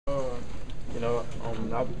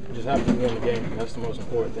I just happy to win the game. That's the most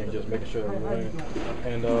important thing, just making sure that we win.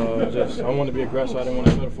 And I wanted to be aggressive. I didn't want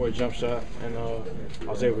to settle for a jump shot, and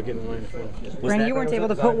I was able to get in the lane and finish. Brandon, you weren't able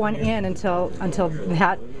to put one in until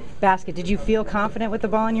that basket. Did you feel confident with the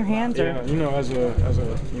ball in your hands? Or? Yeah, you know, as a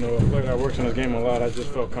player that works in this game a lot, I just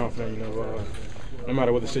felt confident. You know, no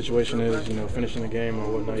matter what the situation is, you know, finishing the game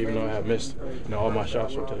or whatnot, even though I have missed, you know, all my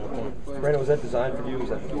shots up to that point. Brandon, was that designed for you? Was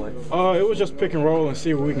that the play? It was just pick and roll and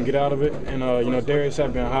see what we can get out of it. And you know, Darius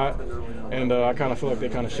had been hot, and I kind of feel like they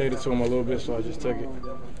kind of shaded to him a little bit, so I just took it.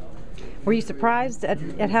 Were you surprised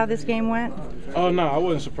at how this game went? Oh no, I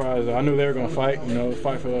wasn't surprised. I knew they were going to fight. You know,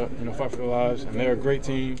 fight for their lives, and they're a great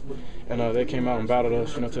team. And they came out and battled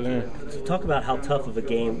us, you know, to the end. So talk about how tough of a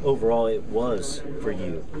game overall it was for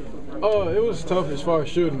you. It was tough as far as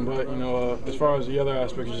shooting, but you know, as far as the other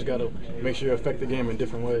aspects, you just got to make sure you affect the game in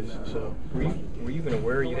different ways. So. Were you even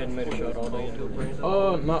aware you hadn't made a shot all day into it,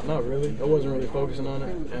 Brandon? Not really. I wasn't really focusing on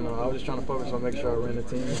it, and I was just trying to focus on making sure I ran the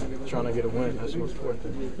team, trying to get a win. That's the most important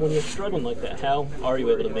thing. When you're struggling like that, how are you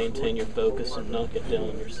able to maintain your focus and not get down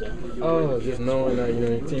on yourself? Just knowing that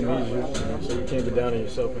your team needs you, so you can't get down on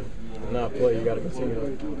yourself and not play. You got to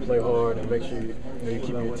continue to play hard and make sure you keep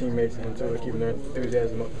your teammates into it, keeping their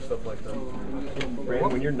enthusiasm up and stuff like that. Brandon,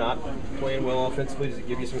 when you're not playing well offensively, does it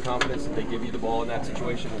give you some confidence that they give you the ball in that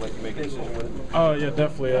situation and let you make a decision with it? Yeah,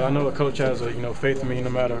 definitely. I know the coach has faith in me, no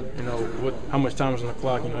matter how much time is on the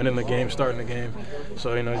clock, and in the game, starting the game.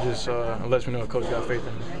 So it just lets me know the coach got faith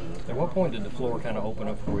in me. At what point did the floor kind of open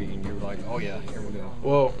up for you and you were like, oh yeah, here we go?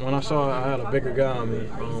 Well, when I saw I had a bigger guy on me,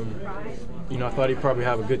 I thought he'd probably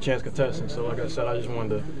have a good chance contesting. So like I said, I just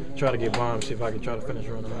wanted to try to get by him, see if I could try to finish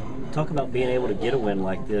running out. Talk about being able to get a win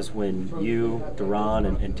like this when you, Deron,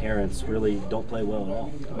 and Terrence really don't play well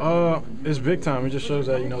at all. It's big time. It just shows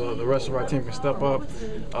that the rest of our team can step up.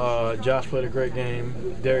 Josh played a great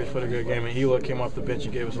game. Darius played a good game, and Eloy came off the bench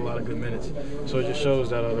and gave us a lot of good minutes. So it just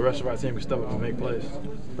shows that the rest of our team can step up and make plays.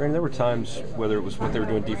 Brandon, there were times, whether it was what they were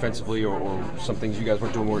doing defensively or some things you guys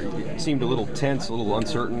weren't doing, where it seemed a little tense, a little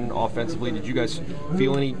uncertain offensively. Did you guys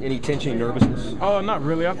feel any tension, any nervousness? Not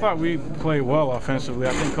really. I thought we played well offensively.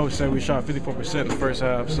 I think Coach said we shot 54% in the first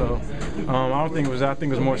half. So I don't think it was that. I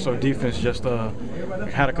think it was more so defense. Just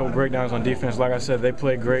had a couple breakdowns on defense. Like I said, they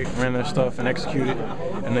played great, ran their stuff, and executed,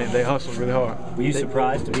 and they hustled really hard. Were you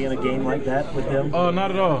surprised to be in a game like that with them?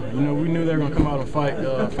 Not at all. We knew they were going to come out and fight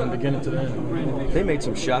from the beginning to the end. They made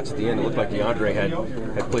some shots at the end. It looked like DeAndre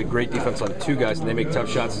had played great defense on two guys, and they make tough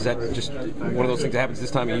shots. Is that just one of those things that happens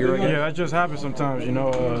this time of year again? Yeah, that just happens sometimes.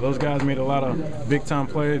 Those guys made a lot of big-time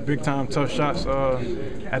plays, big-time tough shots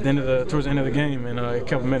at the towards the end of the game, and it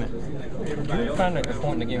kept them in it. Did you find a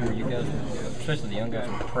point in the game where you guys, especially the young guys,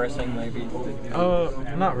 were pressing maybe?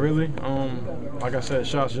 Not really. Like I said,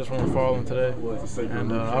 shots just weren't falling today,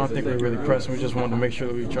 and I don't think we really pressed. We just wanted to make sure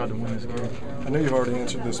that we tried to win this game. I know you've already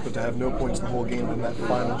answered this, but to have no points the whole game in that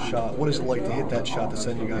final shot, what is it like to hit that shot to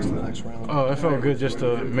send you guys to the next round? It felt good just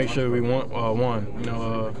to make sure that we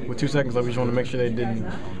won. With 2 seconds left, we just wanted to make sure they didn't,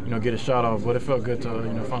 get a shot off. But it felt good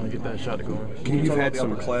to, finally get that shot to go in. You've had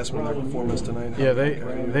some upperclassmen in their performance tonight. Yeah,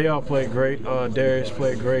 they all played great. Darius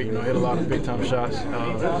played great. Hit a lot of big time shots.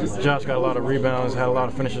 Josh got a lot of rebounds, had a lot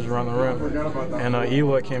of finishes around the rim, and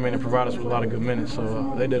Eloy came in and provided us with a lot of good minutes.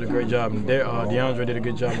 So they did a great job, and DeAndre did a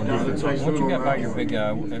good job on defense. Once you got by your big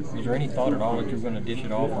guy, was there any thought at all that you were going to dish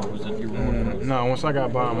it off, or was it you were? No, once I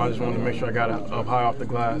got by him, I just wanted to make sure I got up high off the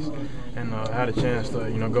glass and had a chance to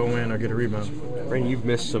go in or get a rebound. Brandon, you've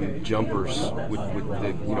missed some jumpers with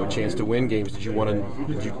the chance to win games. Did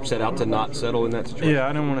you set out to not settle in that situation? Yeah,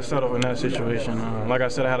 I didn't want to settle in that situation. Like I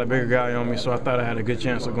said, I had a bigger guy on me, so I thought I had a good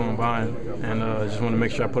chance of going by him, and just wanted to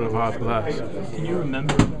make sure I put it high off the glass. Can you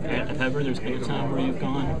remember if ever there's any time where you've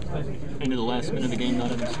gone into the last minute of the game not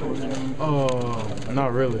having scored anything?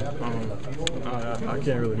 Not really. I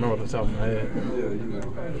can't really remember off the top of my head.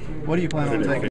 What do you plan on taking?